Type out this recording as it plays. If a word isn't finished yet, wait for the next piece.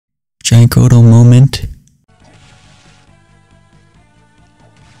GiantGrotle moment.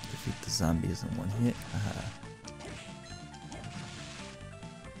 Defeat the zombies in one hit. Aha.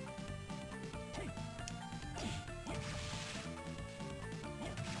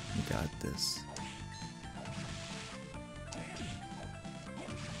 You got this.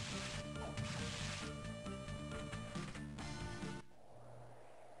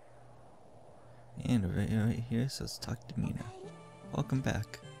 And right here, so let's talk to Mina. Welcome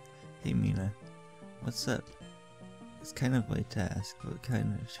back. Hey Mina, what's up? It's kind of late to ask, what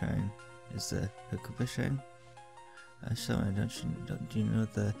kind of shrine is the Hakuba shrine? Shaman, do you know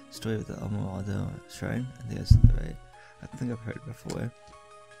the story of the Almoaldo shrine? I think that's right. I think I've heard it before.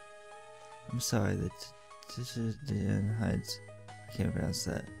 I'm sorry that Tishidian hides, I can't pronounce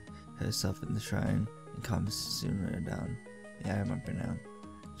that, herself in the shrine and comes sooner down. Yeah, I remember now.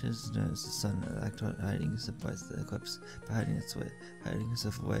 Just noticed the sun acted hiding surprised the eclipse, but hiding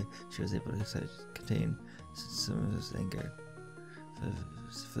herself away, she was able to contain some of his anger.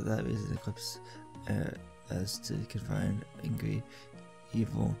 For that reason, the eclipse as to confine angry,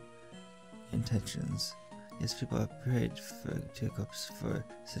 evil intentions. Yes, people have prayed to eclipse for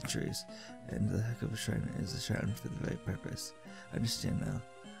centuries, and the Hakuba shrine is a shrine for the very purpose. I understand now.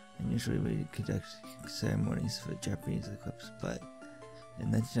 And usually we conduct ceremonies for Japanese eclipse, but in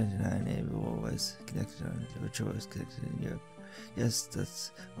 1999, a ritual was conducted in Europe. Yes,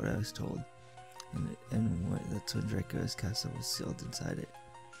 that's what I was told. And that's when Draco's castle was sealed inside it.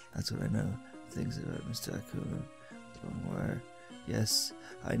 That's what I know. Things about Mr. Akuma were. Yes,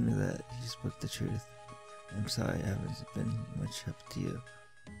 I knew that. He spoke the truth. I'm sorry I haven't been much help to you.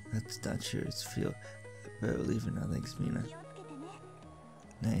 That's not true. It's feel very relieving now. Thanks, Mina.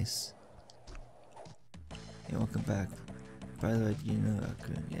 Nice. Hey, welcome back. By the way, do you know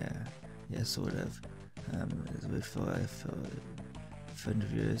Akuma? Yeah, sort of. It's weird for I feel a friend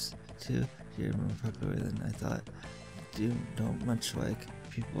of yours too. You're more popular than I thought. Don't much like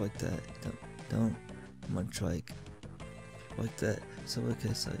people like that. Don't much like people like that. So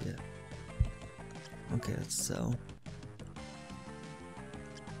okay, so yeah. Okay, let's sell.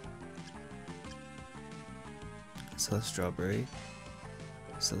 Sell a strawberry.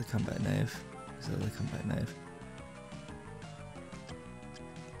 Sell the combat knife. Sell the combat knife.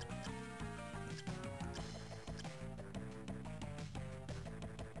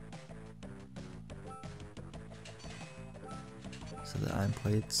 So the iron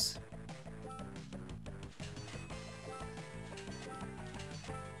plates.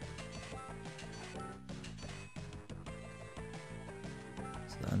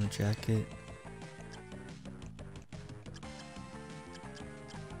 So the armor jacket.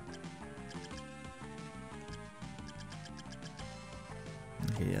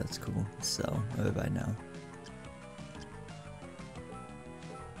 Okay, yeah, that's cool. So, I would buy now.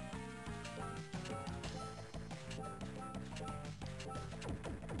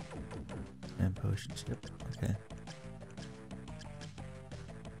 And potion chip, okay.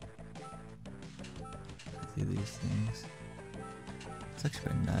 Do these things. It's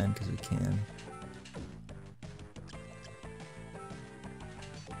actually by 9 because we can.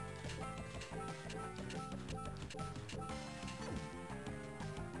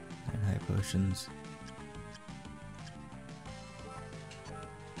 And high potions.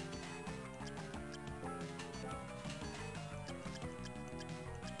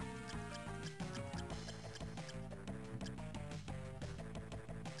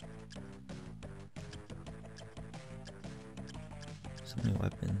 So many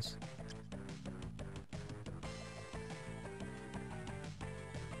weapons.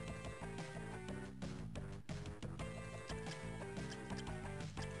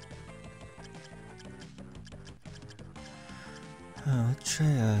 Let's try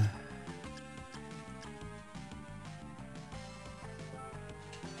yeah,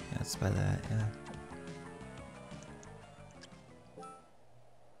 let's buy that, yeah.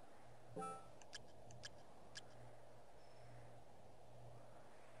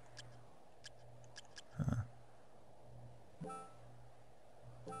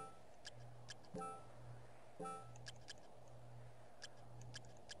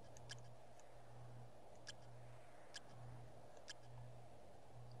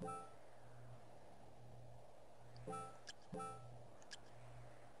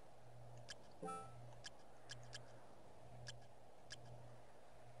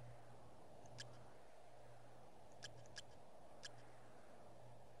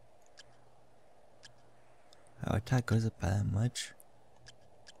 Our attack goes up by that much.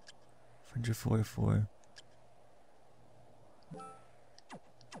 444.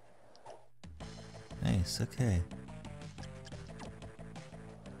 Nice, okay.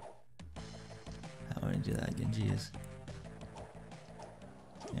 can't do that again, jeez.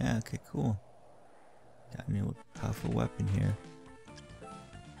 Yeah, okay, cool. Got a new powerful weapon here.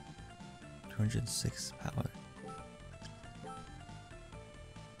 206 power.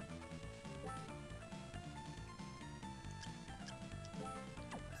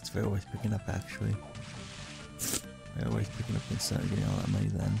 That's very worth picking up, actually. Very worth picking up instead of getting all that money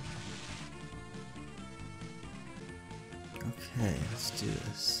then. Okay, let's do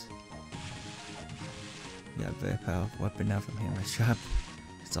this. We got a very powerful weapon now from Hammer Shop.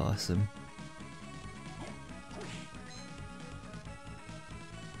 It's awesome.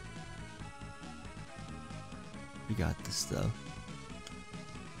 We got this though.